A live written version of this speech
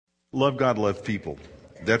Love God, love people.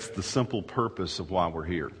 That's the simple purpose of why we're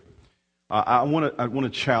here. I want to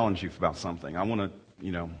challenge you about something. I want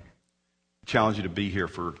to, challenge you to be here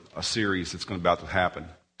for a series that's about to happen.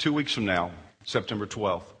 2 weeks from now, September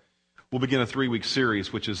 12th, we'll begin a 3-week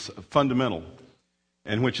series which is fundamental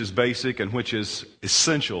and which is basic and which is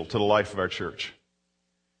essential to the life of our church.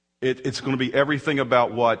 It's going to be everything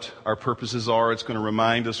about what our purposes are. It's going to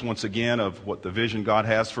remind us once again of what the vision God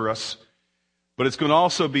has for us. But it's going to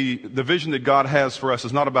also be the vision that God has for us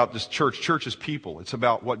is not about just church. Church is people. It's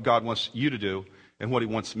about what God wants you to do and what He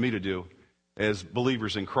wants me to do as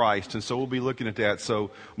believers in Christ. And so we'll be looking at that.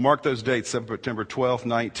 So mark those dates, September 12th,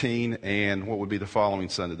 19, and what would be the following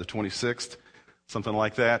Sunday, the 26th, something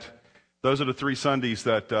like that. Those are the 3 Sundays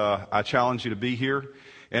that I challenge you to be here.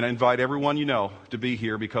 And I invite everyone you know to be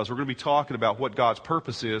here because we're going to be talking about what God's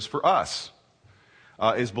purpose is for us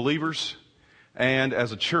as believers and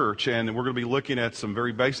as a church. And we're going to be looking at some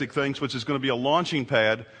very basic things, which is going to be a launching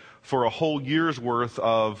pad for a whole year's worth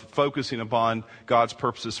of focusing upon God's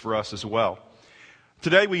purposes for us as well.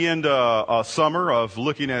 Today we end a summer of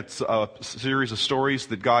looking at a series of stories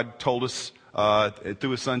that God told us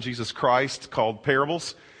through His Son Jesus Christ called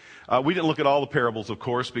parables. We didn't look at all the parables, of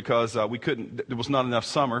course, because we couldn't. There was not enough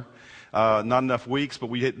summer, not enough weeks. But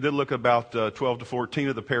we did look at about 12 to 14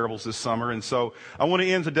 of the parables this summer. And so I want to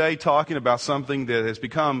end today talking about something that has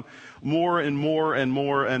become more and more and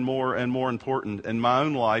more and more and more important in my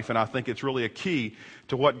own life. And I think it's really a key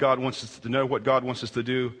to what God wants us to know, what God wants us to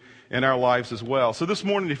do in our lives as well. So this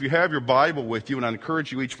morning, if you have your Bible with you, and I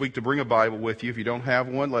encourage you each week to bring a Bible with you. If you don't have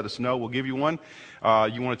one, let us know. We'll give you one.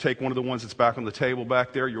 You want to take one of the ones that's back on the table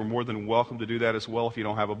back there, you're more than welcome to do that as well if you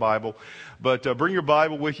don't have a Bible. But bring your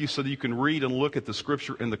Bible with you so that you can read and look at the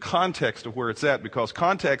Scripture in the context of where it's at, because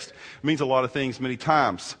context means a lot of things many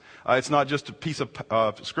times. It's not just a piece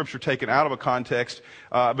of Scripture taken out of a context,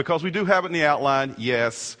 because we do have it in the outline,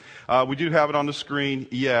 yes. We do have it on the screen,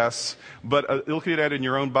 yes. But looking at it in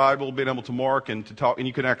your own Bible, being able to mark and to talk, and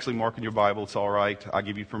you can actually mark in your Bible, it's all right. I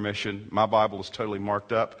give you permission. My Bible is totally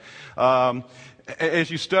marked up.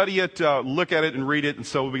 As you study it, look at it and read it, and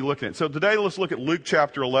so we'll be looking at it. So today let's look at Luke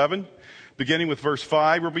chapter 11, beginning with verse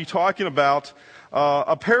 5. We'll be talking about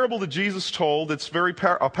a parable that Jesus told that's very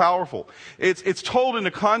powerful. It's told in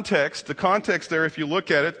a context. The context there, if you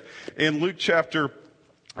look at it in Luke chapter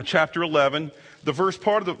 11, the first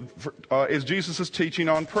part of is Jesus' teaching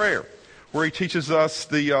on prayer, where He teaches us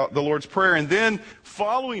the Lord's Prayer. And then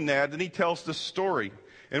following that, then He tells this story.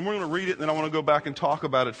 And we're going to read it, and then I want to go back and talk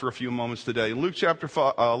about it for a few moments today. In Luke chapter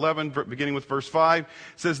 11, beginning with verse 5, it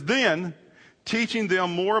says, "Then, teaching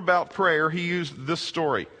them more about prayer, He used this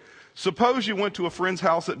story. Suppose you went to a friend's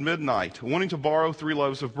house at midnight, wanting to borrow 3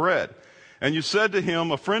 loaves of bread. And you said to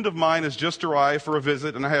him, 'A friend of mine has just arrived for a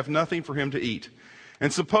visit, and I have nothing for him to eat.'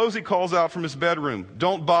 And suppose he calls out from his bedroom,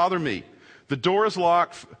 'Don't bother me. The door is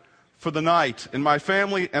locked for the night, and my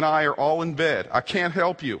family and I are all in bed. I can't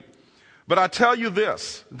help you. But I tell you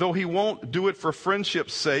this, though he won't do it for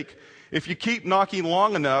friendship's sake, if you keep knocking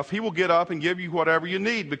long enough, he will get up and give you whatever you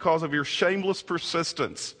need because of your shameless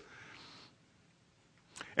persistence.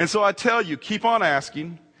 And so I tell you, keep on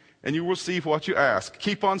asking, and you will receive what you ask.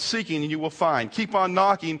 Keep on seeking, and you will find. Keep on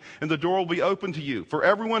knocking, and the door will be open to you. For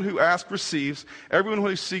everyone who asks receives, everyone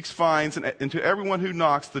who seeks finds, and to everyone who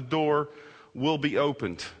knocks, the door will be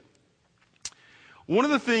opened." One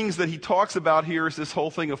of the things that he talks about here is this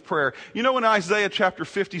whole thing of prayer. You know, in Isaiah chapter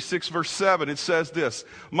 56, verse 7, it says this,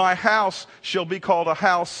 "My house shall be called a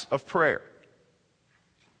house of prayer."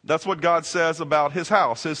 That's what God says about His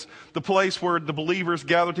house, the place where the believers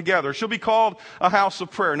gather together. It shall be called a house of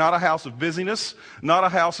prayer, not a house of busyness, not a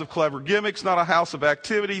house of clever gimmicks, not a house of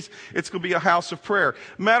activities. It's going to be a house of prayer.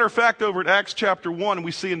 Matter of fact, over at Acts chapter 1,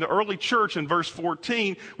 we see in the early church in verse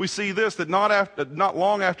 14, we see this, that not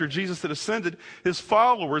long after Jesus had ascended, His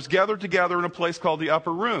followers gathered together in a place called the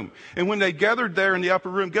upper room. And when they gathered there in the upper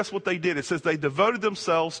room, guess what they did? It says they devoted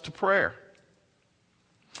themselves to prayer.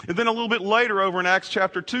 And then a little bit later over in Acts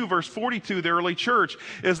chapter 2, verse 42, the early church,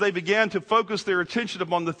 as they began to focus their attention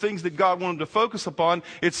upon the things that God wanted to focus upon,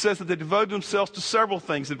 it says that they devoted themselves to several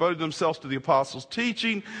things. They devoted themselves to the apostles'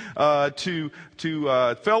 teaching, to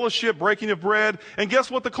fellowship, breaking of bread. And guess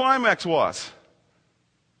what the climax was?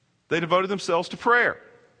 They devoted themselves to prayer.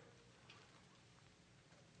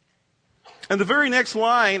 And the very next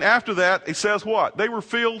line after that, it says what? They were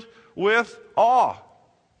filled with awe.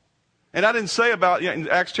 And I didn't say about, in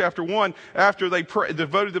Acts chapter 1, after they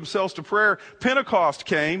devoted themselves to prayer, Pentecost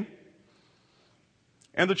came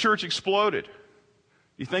and the church exploded.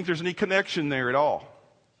 You think there's any connection there at all?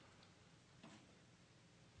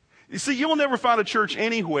 You see, you'll never find a church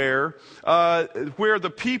anywhere where the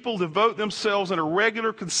people devote themselves in a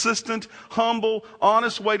regular, consistent, humble,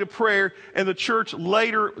 honest way to prayer, and the church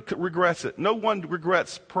later regrets it. No one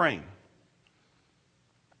regrets praying.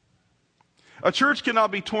 A church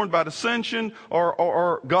cannot be torn by dissension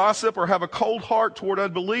or gossip or have a cold heart toward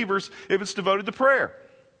unbelievers if it's devoted to prayer.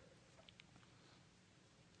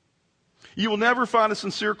 You will never find a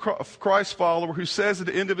sincere Christ follower who says at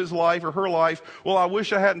the end of his life or her life, well, I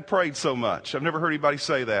wish I hadn't prayed so much. I've never heard anybody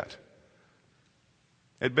say that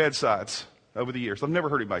at bedsides over the years. I've never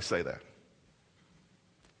heard anybody say that.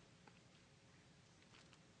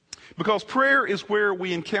 Because prayer is where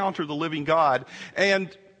we encounter the living God.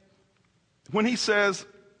 And when he says,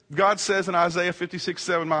 God says in Isaiah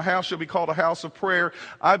 56:7, my house shall be called a house of prayer,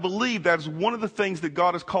 I believe that is one of the things that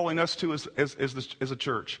God is calling us to as a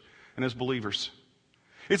church and as believers.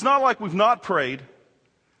 It's not like we've not prayed,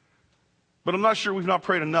 but I'm not sure we've not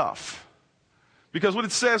prayed enough. Because what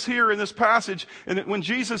it says here in this passage, and when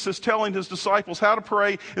Jesus is telling his disciples how to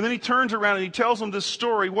pray, and then he turns around and he tells them this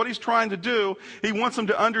story, what he's trying to do, he wants them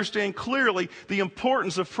to understand clearly the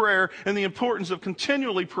importance of prayer and the importance of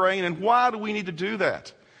continually praying, and why do we need to do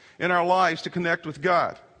that in our lives to connect with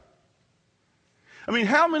God. I mean,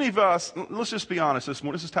 how many of us, let's just be honest this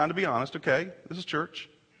morning. This is time to be honest, okay? This is church.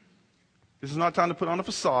 This is not time to put on a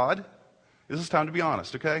facade. This is time to be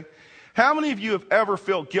honest, okay? How many of you have ever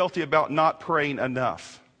felt guilty about not praying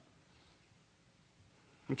enough?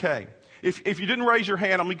 Okay. If you didn't raise your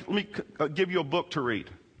hand, let me give you a book to read.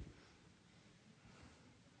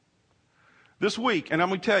 This week, and I'm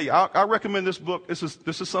going to tell you, I recommend this book. This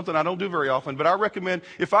is something I don't do very often, but I recommend,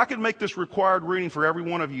 if I could make this required reading for every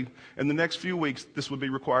one of you in the next few weeks, this would be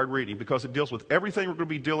required reading because it deals with everything we're going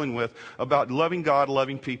to be dealing with about loving God,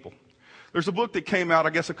 loving people. There's a book that came out, I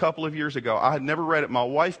guess, a couple of years ago. I had never read it. My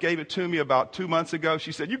wife gave it to me about 2 months ago.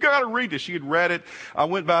 She said, you got to read this. She had read it. I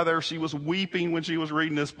went by there. She was weeping when she was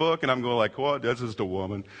reading this book, and I'm going like, what? That's just a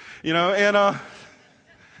woman. You know, and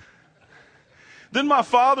then my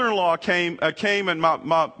father-in-law came and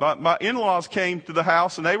my in-laws came to the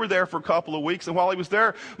house, and they were there for a couple of weeks. And while he was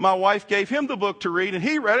there, my wife gave him the book to read, and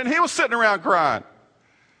he read it, and he was sitting around crying.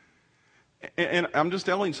 And I'm just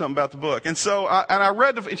telling you something about the book. And so I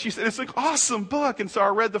read and she said, it's an awesome book. And so I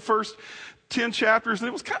read the first 10 chapters, and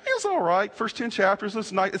it was all right. First 10 chapters,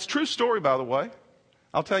 it's nice. It's a true story, by the way.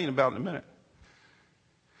 I'll tell you about it in a minute.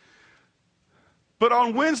 But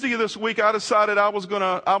on Wednesday of this week, I decided I was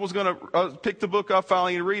gonna pick the book up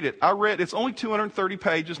finally and read it. It's only 230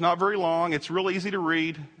 pages, not very long. It's real easy to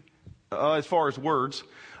read as far as words.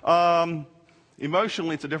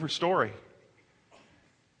 Emotionally, it's a different story.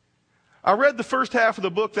 I read the first half of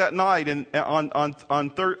the book that night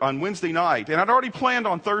on Wednesday night, and I'd already planned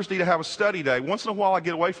on Thursday to have a study day. Once in a while I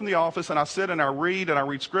get away from the office and I sit and I read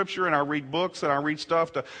scripture and I read books and I read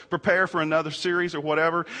stuff to prepare for another series or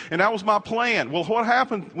whatever, and that was my plan. Well, what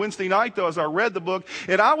happened Wednesday night though is I read the book,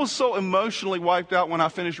 and I was so emotionally wiped out when I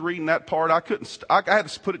finished reading that part, I had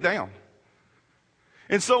to put it down.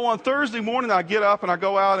 And so on Thursday morning, I get up and I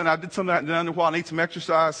go out and I did something I hadn't done in a while. I need some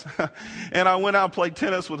exercise. And I went out and played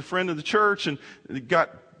tennis with a friend in the church and got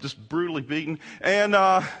just brutally beaten. And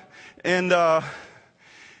then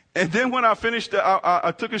when I finished,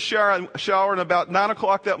 I took a shower, and about 9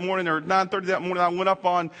 o'clock that morning or 9:30 that morning, I went up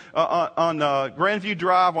on Grandview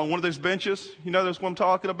Drive on one of those benches. You know, there's one I'm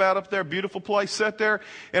talking about up there. Beautiful place. Sat there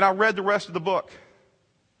and I read the rest of the book.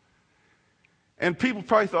 And people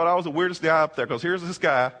probably thought I was the weirdest guy up there, because here's this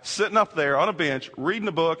guy sitting up there on a bench, reading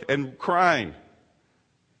a book and crying,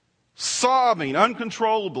 sobbing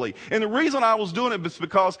uncontrollably. And the reason I was doing it was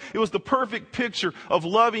because it was the perfect picture of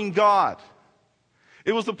loving God.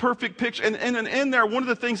 It was the perfect picture. And in there, one of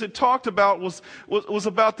the things it talked about was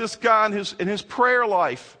about this guy and his prayer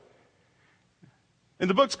life. And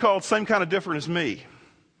the book's called Same Kind of Different as Me.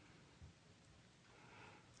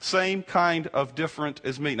 Same kind of different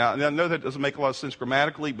as me. Now, I know that doesn't make a lot of sense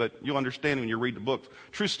grammatically, but you'll understand when you read the book.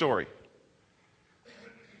 True story.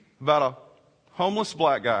 About a homeless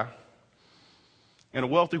black guy and a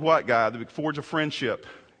wealthy white guy that forge a friendship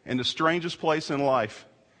in the strangest place in life.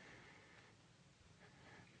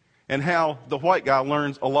 And how the white guy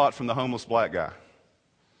learns a lot from the homeless black guy.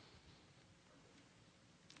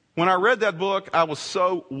 When I read that book, I was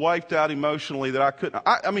so wiped out emotionally that I couldn't.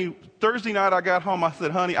 I mean, Thursday night I got home. I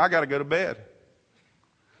said, honey, I got to go to bed.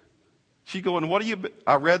 She going, what are you?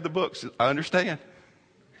 I read the book. She said, I understand.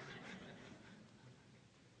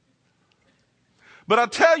 But I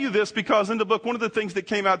tell you this because in the book, one of the things that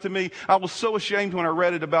came out to me, I was so ashamed when I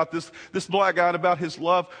read it about this black guy, about his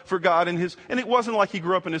love for God and it wasn't like he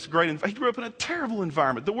grew up in this great environment. He grew up in a terrible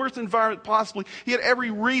environment, the worst environment possibly. He had every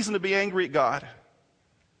reason to be angry at God.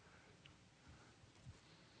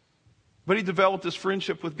 But he developed this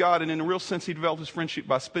friendship with God, and in a real sense, he developed his friendship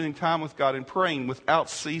by spending time with God and praying without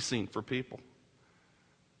ceasing for people.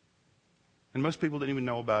 And most people didn't even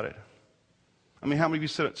know about it. I mean, how many of you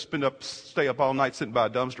stay up all night sitting by a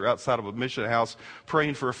dumpster outside of a mission house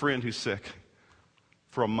praying for a friend who's sick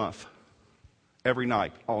for a month? Every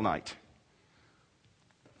night, all night.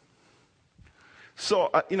 So,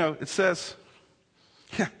 it says,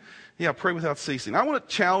 pray without ceasing. I want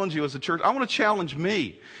to challenge you as a church. I want to challenge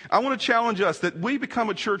me. I want to challenge us that we become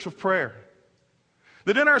a church of prayer.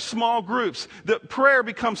 That in our small groups, that prayer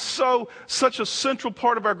becomes such a central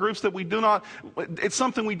part of our groups that it's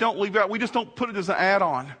something we don't leave out. We just don't put it as an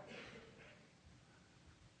add-on.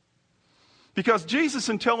 Because Jesus,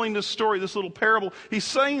 in telling this story, this little parable, he's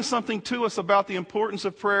saying something to us about the importance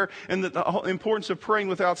of prayer and the importance of praying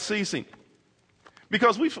without ceasing.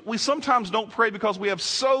 Because we sometimes don't pray because we have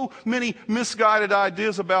so many misguided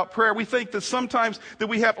ideas about prayer. We think that sometimes that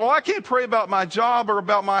we have, I can't pray about my job or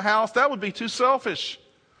about my house. That would be too selfish.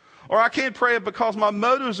 Or I can't pray because my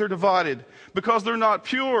motives are divided, because they're not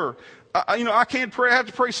pure. I can't pray. I have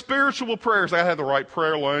to pray spiritual prayers. I have the right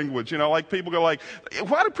prayer language. Like people go like,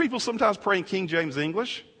 why do people sometimes pray in King James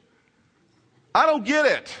English? I don't get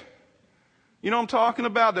it. You know what I'm talking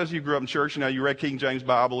about? Those of you who grew up in church, you read King James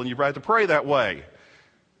Bible and you had to pray that way.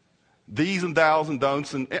 These and thous and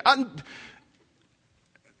don'ts.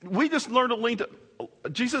 We just learn to lean to.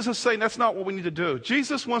 Jesus is saying that's not what we need to do.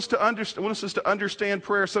 Jesus wants us to understand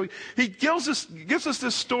prayer. So he gives us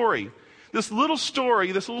this story, this little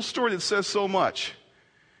story that says so much.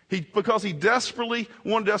 Because he desperately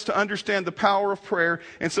wanted us to understand the power of prayer.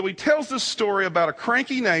 And so he tells this story about a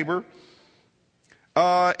cranky neighbor.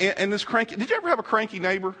 Did you ever have a cranky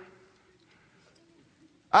neighbor?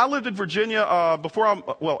 I lived in Virginia I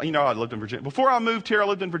lived in Virginia. Before I moved here, I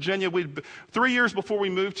lived in Virginia. 3 years before we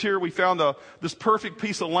moved here, we found this perfect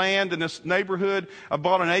piece of land in this neighborhood. I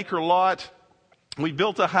bought an acre lot. We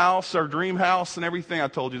built a house, our dream house and everything. I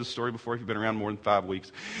told you the story before if you've been around more than 5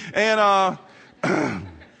 weeks. And I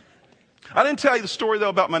didn't tell you the story, though,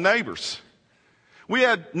 about my neighbors. We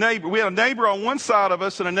had a neighbor on one side of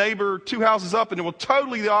us and a neighbor 2 houses up, and they were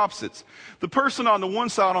totally the opposites. The person on the one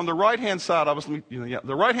side, on the right-hand side of us,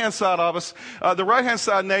 the right-hand side of us, the right-hand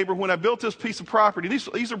side neighbor, when I built this piece of property,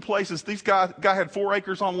 these are places, guy had 4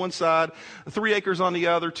 acres on one side, 3 acres on the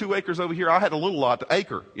other, 2 acres over here. I had a little lot, the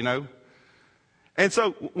acre, And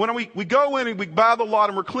so when we go in and we buy the lot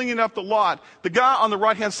and we're cleaning up the lot, the guy on the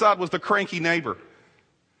right-hand side was the cranky neighbor.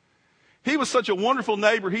 He was such a wonderful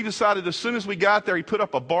neighbor, he decided as soon as we got there, he put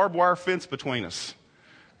up a barbed wire fence between us.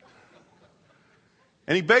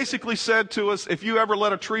 And he basically said to us, if you ever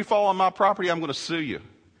let a tree fall on my property, I'm going to sue you.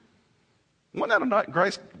 Wasn't that a nice,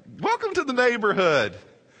 Grace? Welcome to the neighborhood.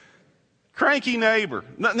 Cranky neighbor.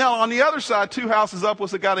 Now, on the other side, 2 houses up,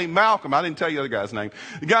 was a guy named Malcolm. I didn't tell you the other guy's name.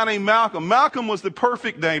 The guy named Malcolm. Malcolm was the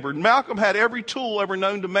perfect neighbor. Malcolm had every tool ever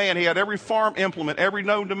known to man. He had every farm implement ever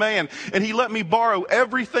known to man. And he let me borrow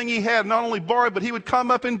everything he had. Not only borrow, but he would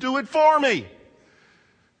come up and do it for me.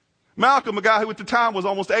 Malcolm, a guy who at the time was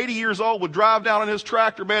almost 80 years old, would drive down in his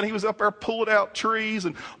tractor, man. He was up there pulling out trees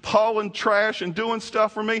and hauling trash and doing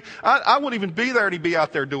stuff for me. I wouldn't even be there, and he'd be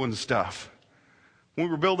out there doing stuff. When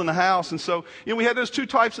we were building the house. And so, we had those 2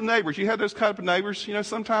 types of neighbors. You had those type of neighbors,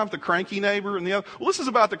 sometimes the cranky neighbor and the other. Well, this is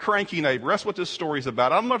about the cranky neighbor. That's what this story's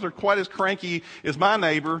about. I don't know if they're quite as cranky as my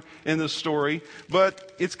neighbor in this story,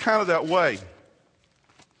 but it's kind of that way.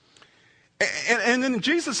 And in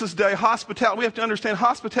Jesus' day, hospitality, we have to understand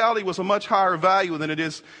hospitality was a much higher value than it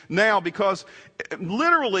is now, because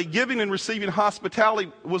literally giving and receiving hospitality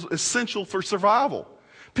was essential for survival.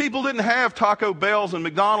 People didn't have Taco Bells and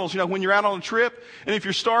McDonald's, when you're out on a trip. And if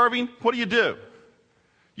you're starving, what do?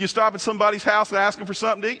 You stop at somebody's house and ask them for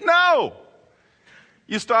something to eat? No!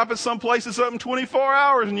 You stop at some place that's open 24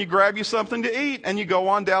 hours and you grab you something to eat and you go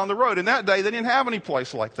on down the road. In that day, they didn't have any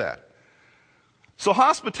place like that. So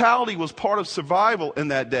hospitality was part of survival in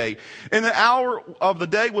that day. And the hour of the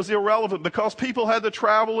day was irrelevant because people had to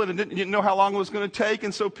travel and didn't know how long it was going to take.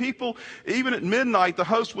 And so people, even at midnight, the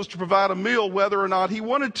host was to provide a meal whether or not he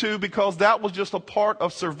wanted to, because that was just a part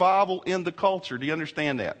of survival in the culture. Do you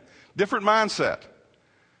understand that? Different mindset.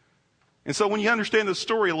 And so when you understand the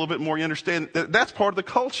story a little bit more, you understand that that's part of the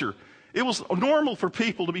culture It was normal for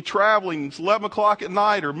people to be traveling. It's 11 o'clock at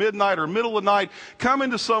night or midnight or middle of the night, come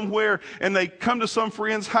into somewhere, and they come to some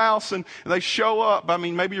friend's house and they show up. I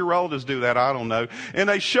mean, maybe your relatives do that. I don't know. And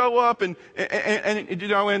they show up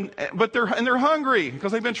but they're hungry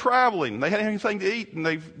because they've been traveling. They hadn't had anything to eat and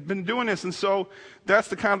they've been doing this. And so that's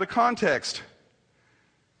the kind of the context.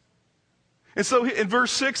 And so in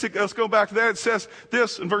verse 6, let's go back to that. It says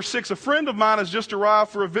this in verse 6, a friend of mine has just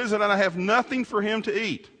arrived for a visit and I have nothing for him to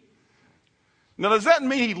eat. Now, does that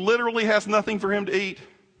mean he literally has nothing for him to eat?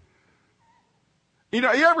 You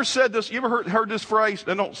know, you ever said this? You ever heard this phrase?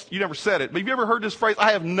 You never said it, but have you ever heard this phrase,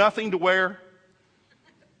 I have nothing to wear?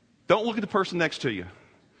 Don't look at the person next to you.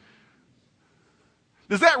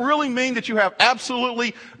 Does that really mean that you have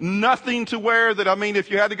absolutely nothing to wear? That, I mean, if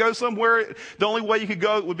you had to go somewhere, the only way you could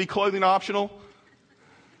go would be clothing optional?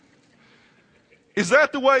 Is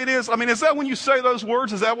that the way it is? I mean, is that when you say those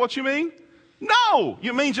words, is that what you mean? No,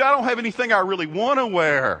 it means I don't have anything I really want to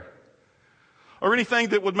wear or anything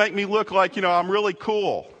that would make me look like, I'm really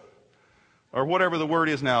cool or whatever the word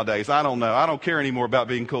is nowadays. I don't know. I don't care anymore about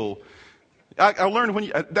being cool. I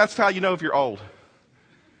learned that's how you know if you're old.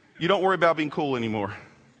 You don't worry about being cool anymore.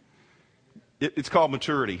 It's called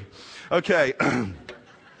maturity. Okay.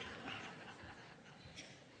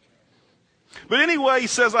 But anyway, he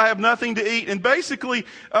says, I have nothing to eat. And basically,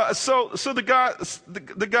 so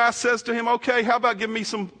the guy says to him, okay, how about giving me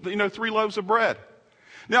some, 3 loaves of bread?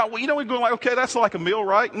 Now, we're going like, okay, that's like a meal,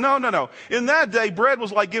 right? No. In that day, bread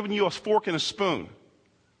was like giving you a fork and a spoon.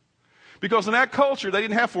 Because in that culture, they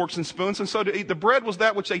didn't have forks and spoons. And so to eat the bread was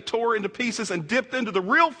that which they tore into pieces and dipped into the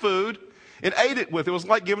real food and ate it with. It was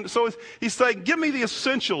like giving, so he's saying, give me the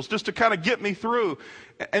essentials just to kind of get me through.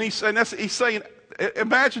 And he's saying,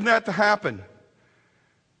 imagine that to happen.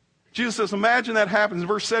 Jesus says, imagine that happens. In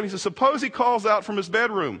verse 7, he says, suppose he calls out from his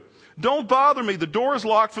bedroom, don't bother me. The door is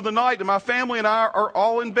locked for the night and my family and I are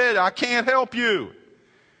all in bed. I can't help you.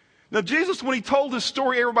 Now, Jesus, when he told this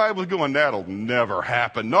story, everybody was going, that'll never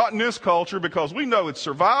happen. Not in this culture, because we know it's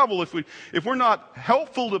survival. If we're not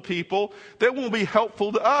helpful to people, they won't be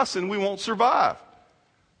helpful to us and we won't survive.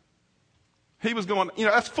 He was going,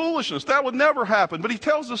 that's foolishness. That would never happen. But he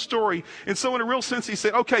tells the story. And so in a real sense, he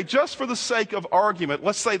said, okay, just for the sake of argument,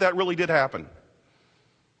 let's say that really did happen.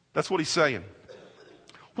 That's what he's saying.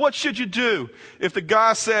 What should you do if the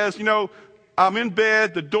guy says, I'm in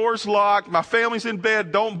bed, the door's locked, my family's in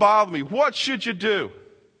bed, don't bother me. What should you do?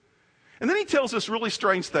 And then he tells this really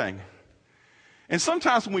strange thing. And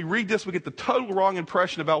sometimes when we read this, we get the total wrong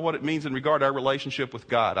impression about what it means in regard to our relationship with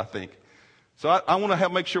God, I think. So I want to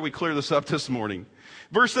make sure we clear this up this morning.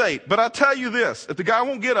 Verse 8, but I tell you this, if the guy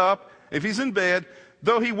won't get up, if he's in bed,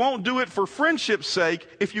 though he won't do it for friendship's sake,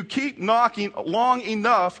 if you keep knocking long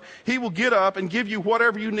enough, he will get up and give you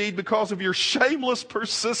whatever you need because of your shameless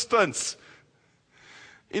persistence.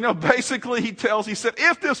 Basically he said,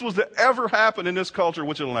 if this was to ever happen in this culture,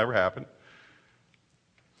 which it'll never happen.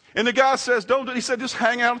 And the guy says, he said, just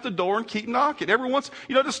hang out at the door and keep knocking. Every once,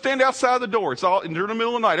 just stand outside the door. It's all during the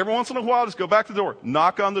middle of the night. Every once in a while, just go back to the door,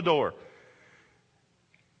 knock on the door.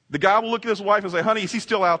 The guy will look at his wife and say, honey, is he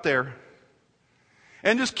still out there?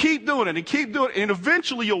 And just keep doing it and keep doing it. And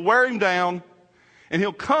eventually you'll wear him down and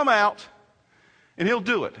he'll come out and he'll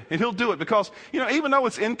do it. And he'll do it because, even though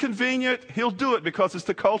it's inconvenient, he'll do it because it's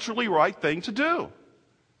the culturally right thing to do.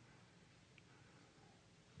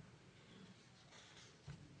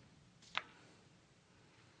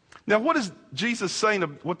 Now, what is Jesus saying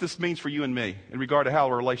of what this means for you and me in regard to how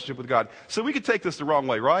our relationship with God? So we could take this the wrong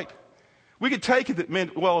way, right? We could take it that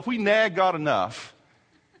meant, well, if we nag God enough,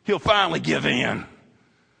 he'll finally give in.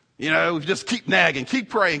 Just keep nagging, keep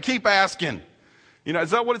praying, keep asking.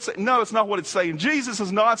 Is that what it's saying? No, it's not what it's saying. Jesus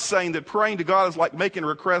is not saying that praying to God is like making a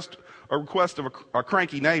request of a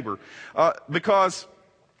cranky neighbor. Because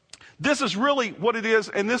this is really what it is,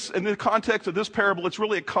 in the context of this parable, it's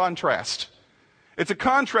really a contrast. It's a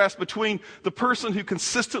contrast between the person who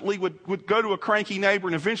consistently would go to a cranky neighbor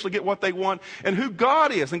and eventually get what they want, and who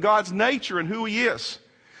God is, and God's nature, and who he is.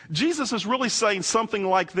 Jesus is really saying something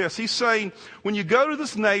like this. He's saying, when you go to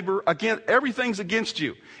this neighbor, again, everything's against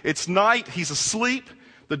you. It's night, he's asleep,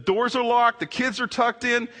 the doors are locked, the kids are tucked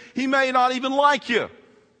in, he may not even like you.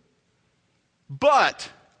 But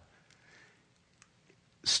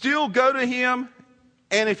still go to him,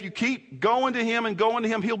 and if you keep going to him,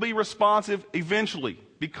 he'll be responsive eventually,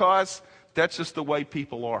 because that's just the way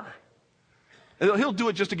people are. He'll do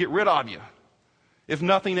it just to get rid of you, if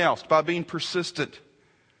nothing else, by being persistent.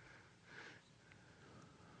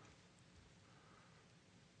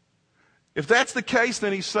 If that's the case,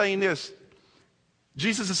 then he's saying this.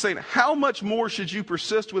 Jesus is saying, how much more should you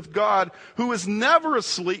persist with God, who is never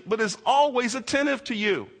asleep, but is always attentive to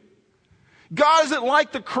you? God isn't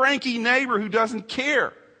like the cranky neighbor who doesn't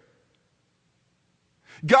care.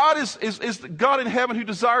 God is the God in heaven who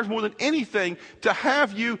desires more than anything to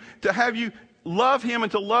have you love him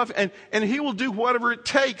and to love, and he will do whatever it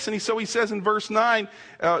takes. And so he says in verse 9,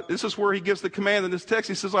 this is where he gives the command in this text.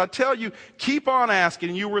 He says, I tell you, keep on asking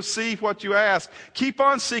and you will receive what you ask. Keep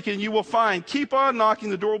on seeking and you will find. Keep on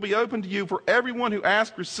knocking, the door will be open to you. For everyone who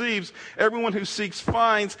asks receives, everyone who seeks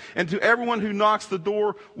finds, and to everyone who knocks the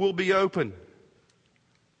door will be open.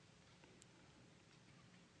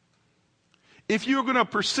 If you're going to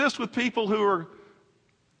persist with people who are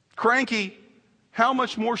cranky, how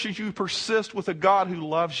much more should you persist with a God who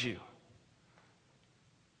loves you?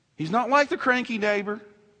 He's not like the cranky neighbor.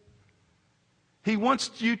 He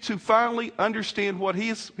wants you to finally understand what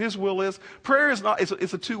his will is. Prayer is not,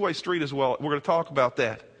 it's a two-way street as well. We're going to talk about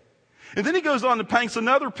that. And then he goes on and paints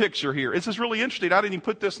another picture here. This is really interesting. I didn't even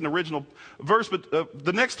put this in the original verse, but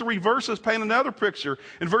the next three verses paint another picture.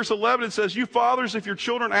 In verse 11 it says, you fathers, if your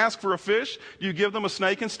children ask for a fish, do you give them a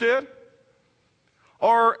snake instead?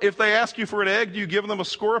 Or if they ask you for an egg, do you give them a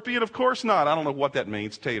scorpion? Of course not. I don't know what that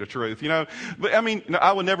means, to tell you the truth, But I mean,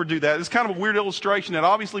 I would never do that. It's kind of a weird illustration that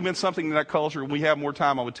obviously meant something in that culture. When we have more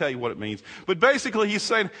time, I would tell you what it means. But basically he's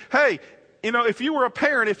saying, hey, if you were a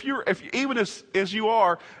parent, even as you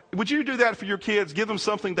are, would you do that for your kids? Give them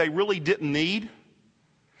something they really didn't need?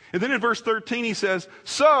 And then in verse 13 he says,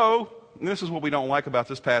 so, and this is what we don't like about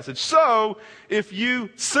this passage, so if you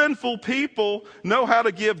sinful people know how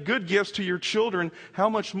to give good gifts to your children, how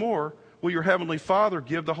much more will your heavenly Father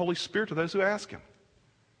give the Holy Spirit to those who ask him?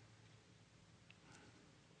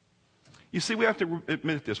 You see, we have to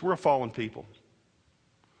admit this. We're a fallen people.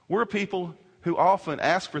 We're a people who often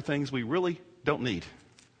ask for things we really don't need.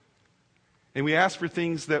 And we ask for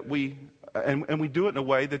things that we do it in a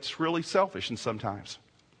way that's really selfish and sometimes.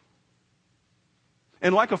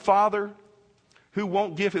 And like a father who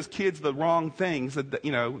won't give his kids the wrong things,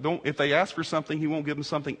 if they ask for something, he won't give them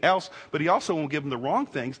something else, but he also won't give them the wrong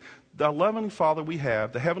things. The loving Father we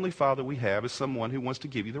have, the Heavenly Father we have, is someone who wants to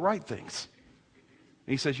give you the right things.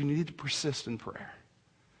 And he says you need to persist in prayer.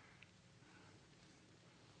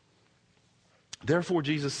 Therefore,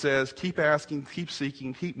 Jesus says, keep asking, keep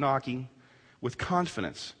seeking, keep knocking with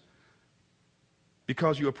confidence,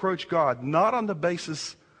 because you approach God not on the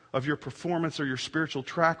basis of your performance or your spiritual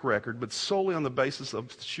track record, but solely on the basis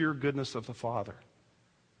of the sheer goodness of the Father,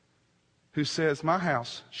 who says, my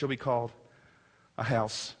house shall be called a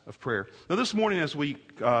house of prayer. Now this morning, as we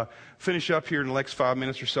finish up here in the next 5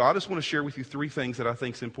 minutes or so, I just want to share with you three things that I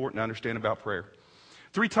think is important to understand about prayer.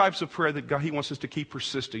 Three types of prayer that God, he wants us to keep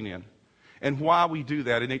persisting in. And why we do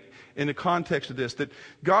that in the context of this, that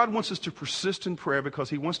God wants us to persist in prayer because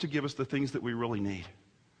he wants to give us the things that we really need.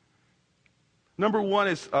 Number one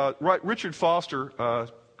is, Richard Foster,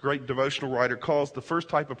 great devotional writer, calls the first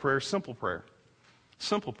type of prayer simple prayer.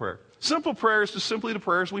 Simple prayer. Simple prayer is just simply the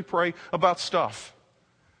prayers we pray about stuff,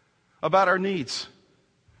 about our needs.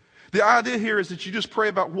 The idea here is that you just pray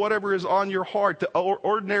about whatever is on your heart, the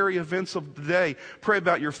ordinary events of the day. Pray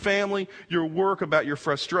about your family, your work, about your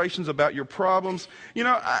frustrations, about your problems.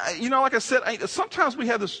 Like I said, sometimes we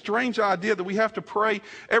have this strange idea that we have to pray.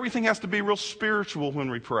 Everything has to be real spiritual when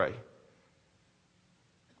we pray.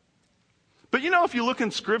 But if you look in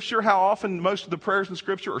Scripture, how often most of the prayers in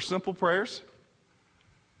Scripture are simple prayers?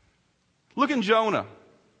 Look in Jonah.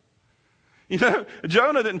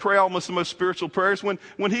 Jonah didn't pray almost the most spiritual prayers. When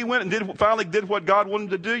he went and finally did what God wanted him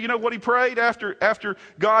to do, you know what he prayed after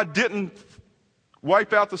God didn't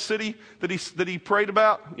wipe out the city that he prayed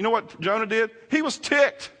about? You know what Jonah did? He was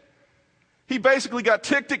ticked. He basically got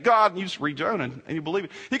ticked at God. And you just read Jonah and you believe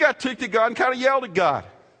it. He got ticked at God and kind of yelled at God.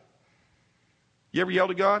 You ever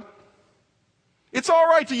yelled at God? It's all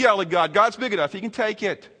right to yell at God. God's big enough. He can take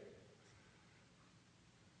it.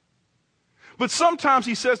 But sometimes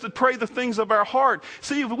he says to pray the things of our heart.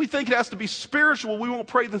 See, if we think it has to be spiritual, we won't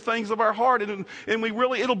pray the things of our heart. And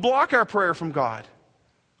it'll block our prayer from God.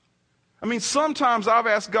 I mean, sometimes I've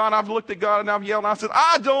asked God, I've looked at God and I've yelled and I said,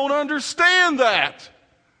 I don't understand that.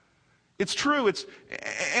 It's true.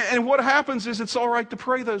 And what happens is it's all right to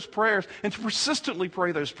pray those prayers and to persistently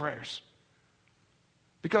pray those prayers.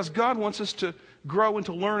 Because God wants us to grow and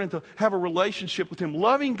to learn and to have a relationship with him.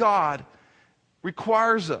 Loving God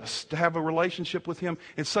requires us to have a relationship with him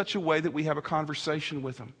in such a way that we have a conversation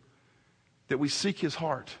with him, that we seek his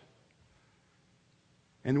heart.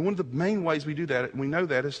 And one of the main ways we do that, and we know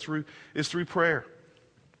that, is through prayer.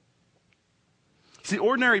 See,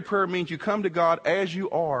 ordinary prayer means you come to God as you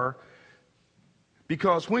are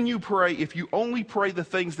Because when you pray, if you only pray the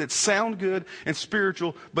things that sound good and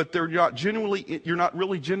spiritual, but you're not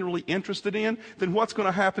really genuinely interested in, then what's going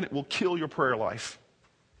to happen? It will kill your prayer life.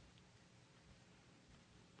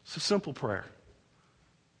 It's a simple prayer.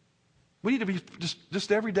 We need to be just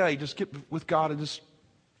every day, just get with God and just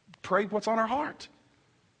pray what's on our heart.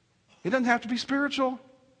 It doesn't have to be spiritual.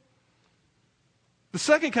 The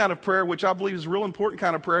second kind of prayer, which I believe is a real important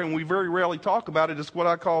kind of prayer, and we very rarely talk about it, is what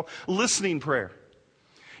I call listening prayer.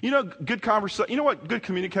 You know, good conversation. You know what good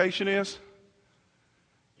communication is?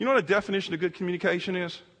 You know what a definition of good communication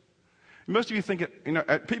is? Most of you think it. You know,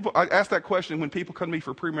 I ask that question when people come to me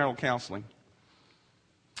for premarital counseling.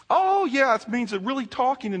 Oh, yeah, it means really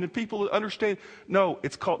talking and the people understand. No,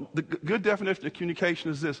 it's called, the good definition of communication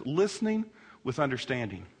is this: listening with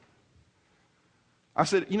understanding. I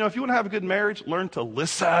said, you know, if you want to have a good marriage, learn to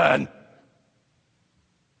listen and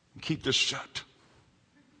keep this shut.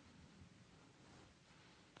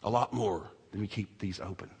 A lot more than we keep these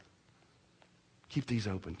open. Keep these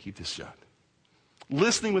open. Keep this shut.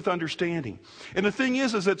 Listening with understanding. And the thing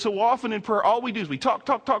is that so often in prayer, all we do is we talk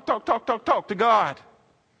to God.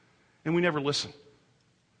 And we never listen.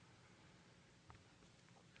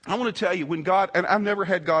 I want to tell you, when God, and I've never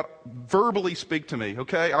had God verbally speak to me,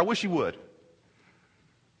 okay? I wish He would.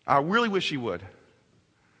 I really wish He would.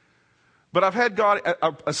 But I've had God,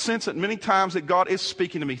 a sense that many times that God is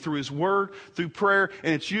speaking to me through His Word, through prayer,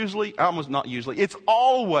 and it's usually, almost not usually, it's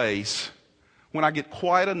always when I get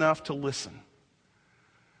quiet enough to listen.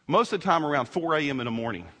 Most of the time around 4 a.m. in the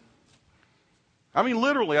morning. I mean,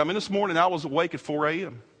 literally, this morning I was awake at 4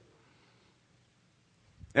 a.m.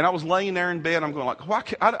 And I was laying there in bed, I'm going like, why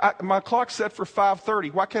can't my clock's set for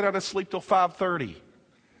 5:30. Why can't I just sleep till 5:30?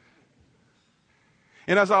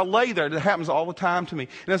 And as I lay there, that happens all the time to me.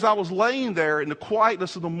 And as I was laying there in the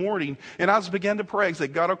quietness of the morning, and I just began to pray and say,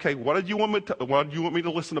 God, okay, what did you want me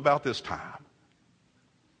to listen about this time?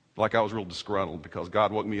 Like I was real disgruntled because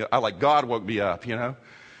God woke me up. God woke me up, you know.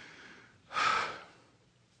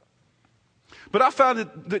 But I found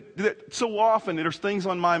that so often there's things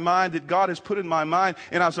on my mind that God has put in my mind,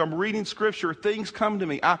 and as I'm reading Scripture, things come to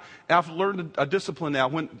me. I've learned a discipline now.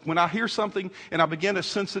 When I hear something and I begin to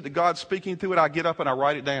sense that God's speaking through it, I get up and I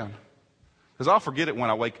write it down. Because I'll forget it when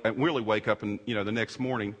I really wake up and the next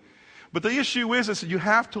morning. But the issue is that you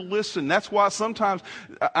have to listen. That's why sometimes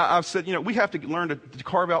I've said, we have to learn to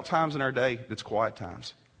carve out times in our day that's quiet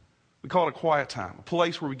times. We call it a quiet time, a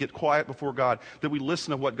place where we get quiet before God, that we listen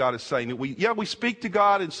to what God is saying. That we speak to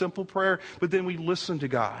God in simple prayer, but then we listen to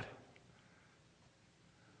God.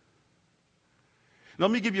 Now,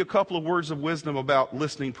 let me give you a couple of words of wisdom about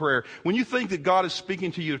listening prayer. When you think that God is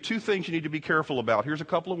speaking to you, there are two things you need to be careful about. Here's a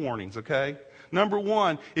couple of warnings, okay? Number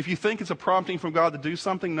one, if you think it's a prompting from God to do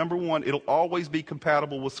something, number one, it'll always be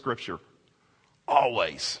compatible with Scripture.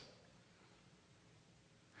 Always.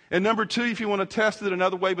 And number two, if you want to test it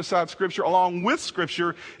another way besides Scripture, along with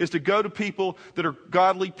Scripture, is to go to people that are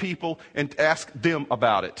godly people and ask them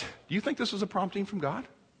about it. Do you think this was a prompting from God?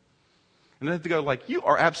 And then they have to go like, you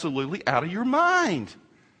are absolutely out of your mind.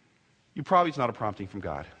 It's not a prompting from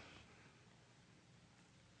God.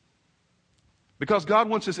 Because God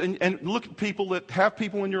wants us, and look at people that have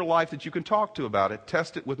people in your life that you can talk to about it.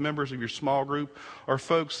 Test it with members of your small group or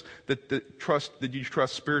folks that you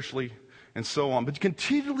trust spiritually, and so on. But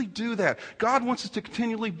continually do that. God wants us to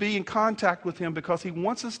continually be in contact with Him because He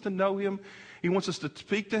wants us to know Him. He wants us to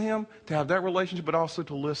speak to Him, to have that relationship, but also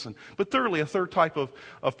to listen. But thirdly, a third type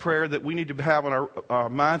of prayer that we need to have on our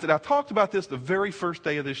minds, and I talked about this the very first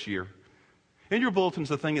day of this year. In your bulletins,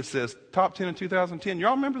 the thing that says Top 10 in 2010.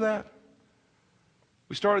 Y'all remember that?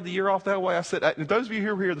 We started the year off that way. I said, and those of you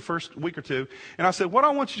who were here the first week or two, and I said, what I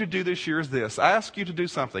want you to do this year is this. I ask you to do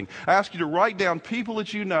something. I ask you to write down people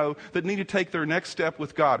that you know that need to take their next step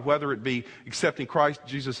with God, whether it be accepting Christ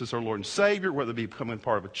Jesus as our Lord and Savior, whether it be becoming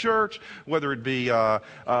part of a church, whether it be,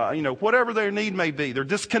 whatever their need may be. They're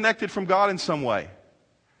disconnected from God in some way.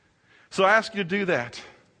 So I ask you to do that.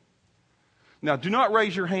 Now, do not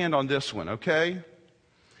raise your hand on this one, okay?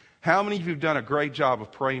 How many of you have done a great job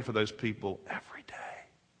of praying for those people every day?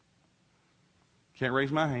 Can't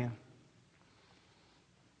raise my hand.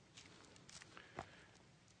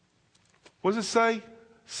 What does it say?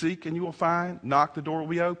 Seek and you will find. Knock, the door will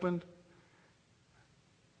be opened.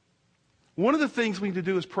 One of the things we need to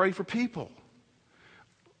do is pray for people.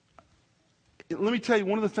 Let me tell you,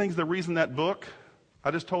 one of the things, the reason that book,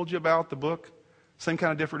 I just told you about, the book, same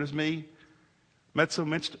kind of different as me, meant so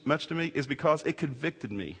much to me, is because it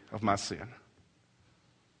convicted me of my sin.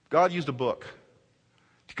 God used a book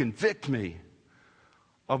to convict me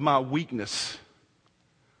of my weakness,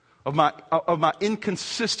 of my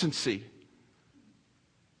inconsistency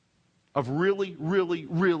of really, really,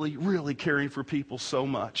 really, really caring for people so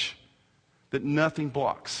much that nothing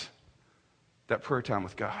blocks that prayer time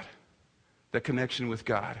with God, that connection with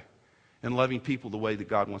God, and loving people the way that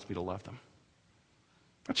God wants me to love them.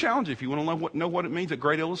 I challenge you, if you want to know what it means, a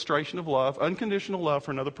great illustration of love, unconditional love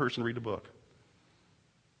for another person, read a book.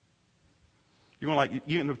 You want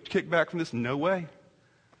to kick back from this? No way.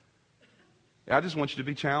 I just want you to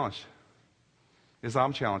be challenged as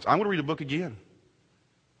I'm challenged. I'm going to read a book again.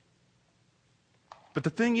 But the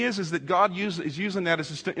thing is that God is using that as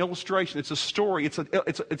just an illustration. It's a story. It's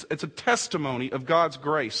a testimony of God's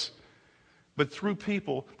grace, but through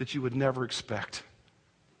people that you would never expect.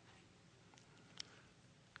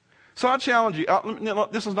 So I challenge you.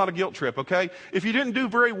 This is not a guilt trip, okay? If you didn't do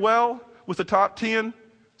very well with the top 10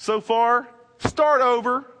 so far, start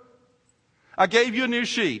over. I gave you a new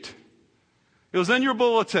sheet. It was in your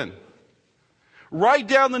bulletin. Write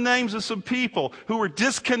down the names of some people who were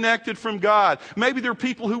disconnected from God. Maybe there are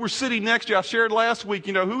people who were sitting next to you. I shared last week,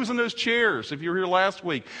 who was in those chairs, if you were here last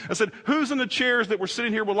week. I said, who's in the chairs that were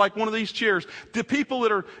sitting here with like one of these chairs? The people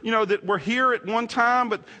that are, that were here at one time,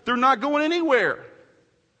 but they're not going anywhere.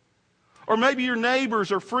 Or maybe your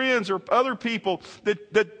neighbors or friends or other people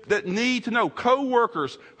that need to know,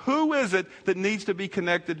 co-workers. Who is it that needs to be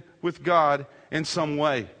connected with God in some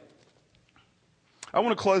way? I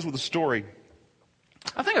want to close with a story.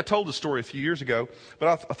 I think I told the story a few years ago,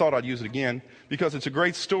 but I thought I'd use it again because it's a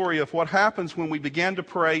great story of what happens when we begin to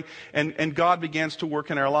pray and God begins to work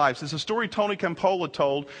in our lives. It's a story Tony Campolo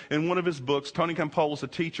told in one of his books. Tony Campolo is a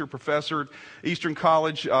teacher, professor at Eastern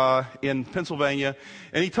College in Pennsylvania.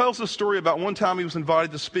 And he tells the story about one time he was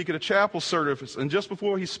invited to speak at a chapel service. And just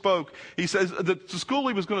before he spoke, he says the school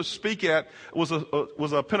he was going to speak at was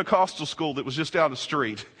a Pentecostal school that was just down the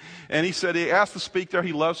street. And he said he asked to speak there.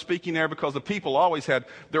 He loved speaking there because the people always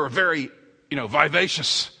they were very,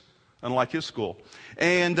 vivacious, unlike his school.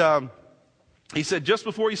 And he said just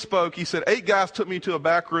before he spoke, he said, 8 guys took me to a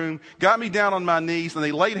back room, got me down on my knees, and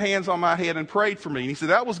they laid hands on my head and prayed for me. And he said,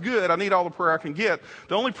 that was good. I need all the prayer I can get.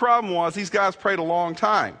 The only problem was these guys prayed a long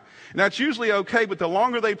time. And that's usually okay, but the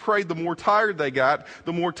longer they prayed, the more tired they got.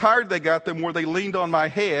 The more tired they got, the more they leaned on my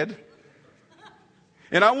head.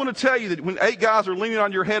 And I want to tell you that when 8 guys are leaning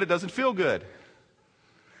on your head, it doesn't feel good.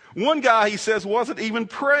 One guy, he says, wasn't even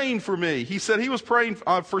praying for me. He said he was praying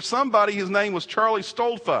for somebody. His name was Charlie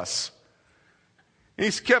Stoltfuss. And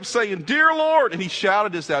he kept saying, Dear Lord. And he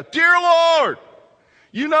shouted this out, Dear Lord.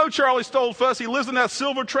 You know Charlie Stoltfuss. He lives in that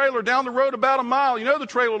silver trailer down the road about a mile. You know the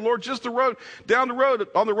trailer, Lord, just the road, down the road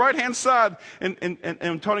on the right-hand side. And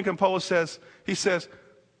Tony Campolo says, he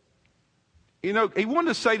wanted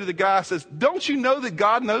to say to the guy, says, don't you know that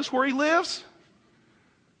God knows where he lives?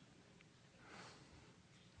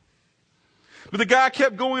 But the guy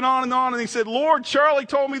kept going on, and he said, Lord, Charlie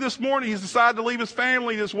told me this morning he's decided to leave his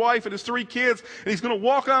family, his wife, and his 3 kids, and he's going to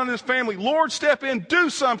walk out on his family. Lord, step in, do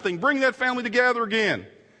something, bring that family together again.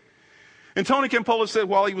 And Tony Campolo said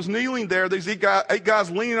while he was kneeling there, there's 8 guys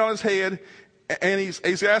leaning on his head, and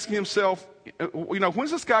he's asking himself,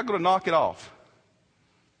 when's this guy going to knock it off?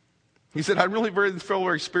 He said, I really felt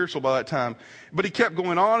very spiritual by that time. But he kept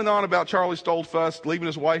going on and on about Charlie Stoltfuss, leaving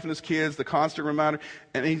his wife and his kids, the constant reminder.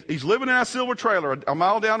 And he's living in a silver trailer a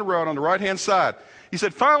mile down the road on the right-hand side. He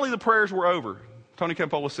said, finally the prayers were over, Tony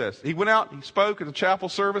Campolo says. He went out, he spoke at the chapel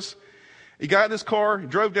service. He got in his car, he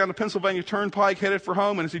drove down the Pennsylvania Turnpike, headed for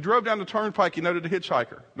home. And as he drove down the Turnpike, he noticed a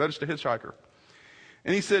hitchhiker.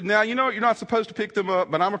 And he said, now, you're not supposed to pick them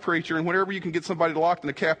up, but I'm a preacher, and whenever you can get somebody locked in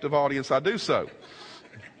a captive audience, I do so.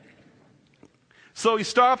 So he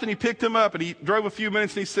stopped and he picked him up and he drove a few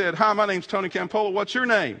minutes and he said, hi, my name's Tony Campolo. What's your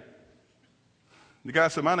name? The guy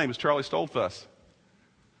said, my name is Charlie Stoltfuss.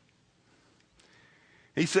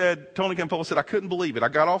 He said, Tony Campolo said, I couldn't believe it. I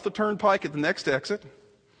got off the turnpike at the next exit,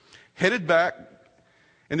 headed back,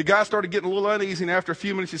 and the guy started getting a little uneasy, and after a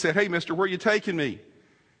few minutes he said, hey, mister, where are you taking me?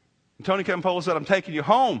 And Tony Campolo said, I'm taking you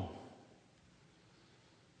home. And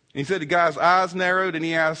he said the guy's eyes narrowed and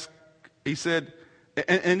he said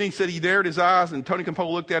he narrowed his eyes, and Tony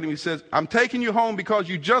Campolo looked at him. He says, I'm taking you home because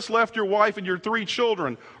you just left your wife and your 3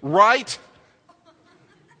 children, right?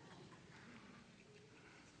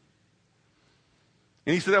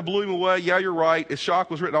 And he said, that blew him away. Yeah, you're right. His shock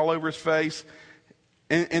was written all over his face.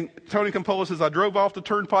 And Tony Campolo says, I drove off the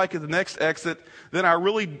turnpike at the next exit. Then I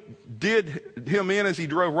really did him in as he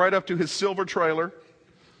drove right up to his silver trailer.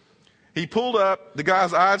 He pulled up. The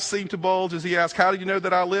guy's eyes seemed to bulge as he asked, how did you know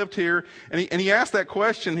that I lived here? And he asked that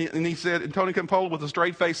question, and he said, and Tony Campolo with a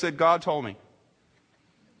straight face said, God told me.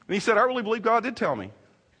 And he said, I really believe God did tell me,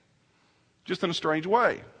 just in a strange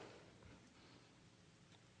way.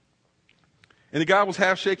 And the guy was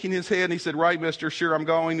half shaking his head, and he said, right, mister, sure, I'm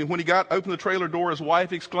going. And when he opened the trailer door, his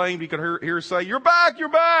wife exclaimed, he could hear her say, you're back, you're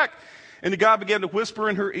back. And the guy began to whisper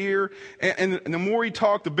in her ear, and the more he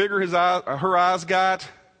talked, the bigger her eyes got.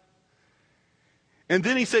 And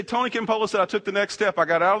then he said, Tony Campola said, I took the next step. I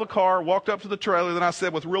got out of the car, walked up to the trailer, then I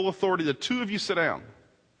said with real authority, the two of you sit down.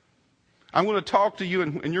 I'm going to talk to you,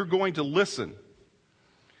 and you're going to listen.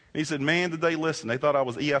 And he said, man, did they listen. They thought I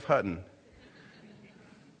was E.F. Hutton.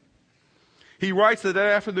 He writes that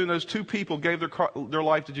afternoon, those two people gave their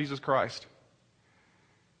life to Jesus Christ.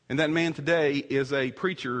 And that man today is a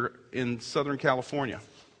preacher in Southern California.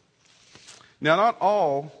 Now, not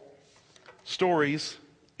all stories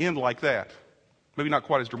end like that. Maybe not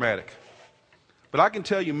quite as dramatic. But I can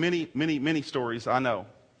tell you many, many, many stories I know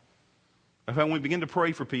of how when we begin to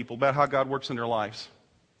pray for people about how God works in their lives.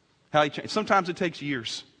 How He changes. Sometimes it takes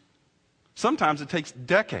years. Sometimes it takes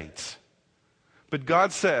decades. But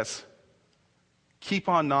God says, keep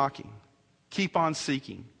on knocking, keep on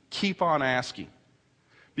seeking, keep on asking.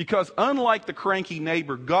 Because unlike the cranky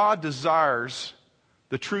neighbor, God desires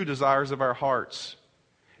the true desires of our hearts.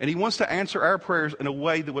 And He wants to answer our prayers in a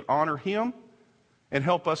way that would honor Him and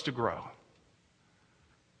help us to grow.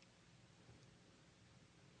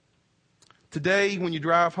 Today, when you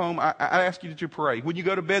drive home, I ask you to pray. When you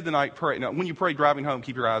go to bed tonight, pray. Now, when you pray driving home,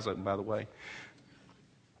 keep your eyes open, by the way.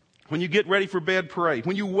 When you get ready for bed, pray.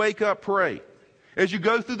 When you wake up, pray. As you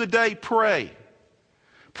go through the day, pray.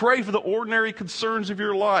 Pray for the ordinary concerns of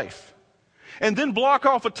your life. And then block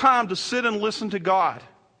off a time to sit and listen to God.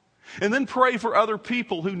 And then pray for other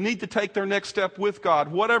people who need to take their next step with God,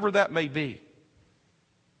 whatever that may be.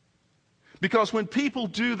 Because when people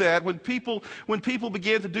do that, when people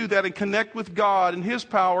begin to do that and connect with God and His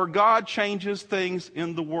power, God changes things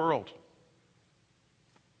in the world.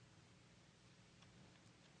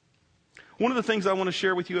 One of the things I want to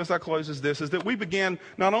share with you as I close is this, is that we began,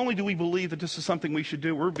 not only do we believe that this is something we should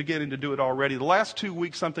do, we're beginning to do it already. The last 2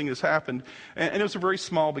 weeks something has happened, and it was a very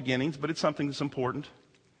small beginnings, but it's something that's important.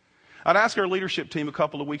 I'd asked our leadership team a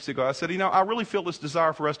couple of weeks ago, I said, I really feel this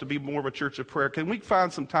desire for us to be more of a church of prayer. Can we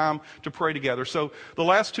find some time to pray together? So the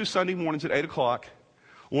last 2 Sunday mornings at 8 o'clock,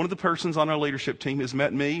 one of the persons on our leadership team has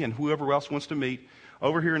met me and whoever else wants to meet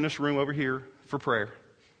over here in this room over here for prayer.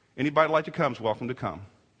 Anybody like to come is welcome to come.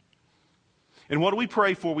 And what do we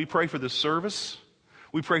pray for? We pray for this service.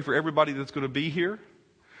 We pray for everybody that's going to be here.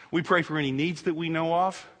 We pray for any needs that we know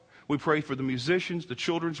of. We pray for the musicians, the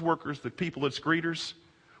children's workers, the people that's greeters.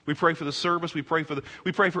 We pray for the service. We pray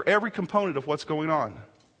for every component of what's going on.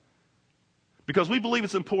 Because we believe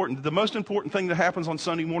it's important. The most important thing that happens on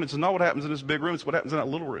Sunday mornings is not what happens in this big room. It's what happens in that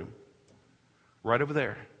little room. Right over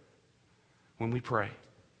there. When we pray.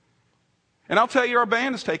 And I'll tell you, our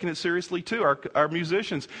band is taking it seriously too, our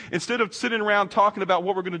musicians. Instead of sitting around talking about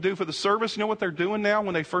what we're going to do for the service, you know what they're doing now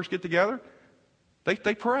when they first get together? They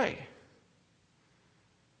pray.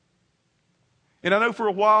 And I know for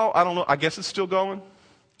a while, I don't know, I guess it's still going.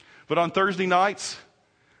 But on Thursday nights,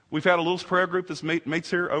 we've had a little prayer group that's meets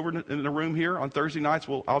here over in the room here on Thursday nights.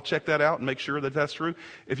 I'll check that out and make sure that that's true.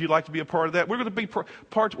 If you'd like to be a part of that, we're going to be we're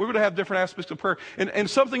going to have different aspects of prayer. And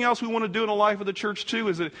something else we want to do in the life of the church too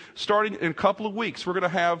is that starting in a couple of weeks, we're going to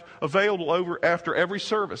have available over after every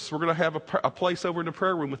service, we're going to have a place over in the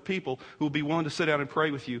prayer room with people who will be willing to sit down and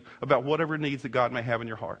pray with you about whatever needs that God may have in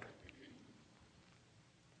your heart.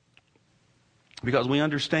 Because we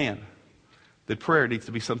understand that prayer needs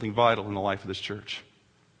to be something vital in the life of this church.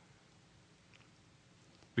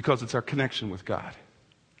 Because it's our connection with God.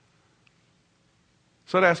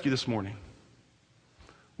 So I'd ask you this morning,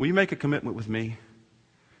 will you make a commitment with me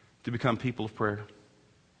to become people of prayer?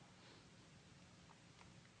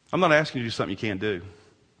 I'm not asking you to do something you can't do.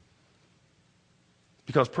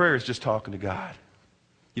 Because prayer is just talking to God.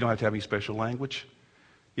 You don't have to have any special language.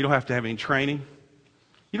 You don't have to have any training.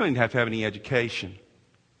 You don't even have to have any education.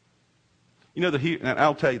 You know, and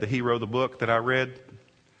I'll tell you, the hero of the book that I read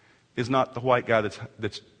is not the white guy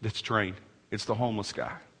that's trained. It's the homeless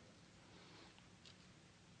guy.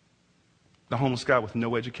 The homeless guy with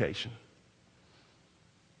no education.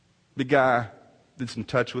 The guy that's in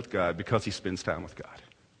touch with God because he spends time with God.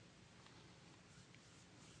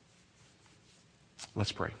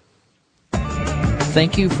 Let's pray.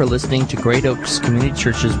 Thank you for listening to Great Oaks Community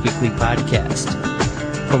Church's weekly podcast.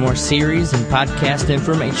 For more series and podcast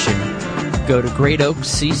information, go to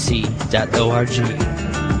greatoakscc.org.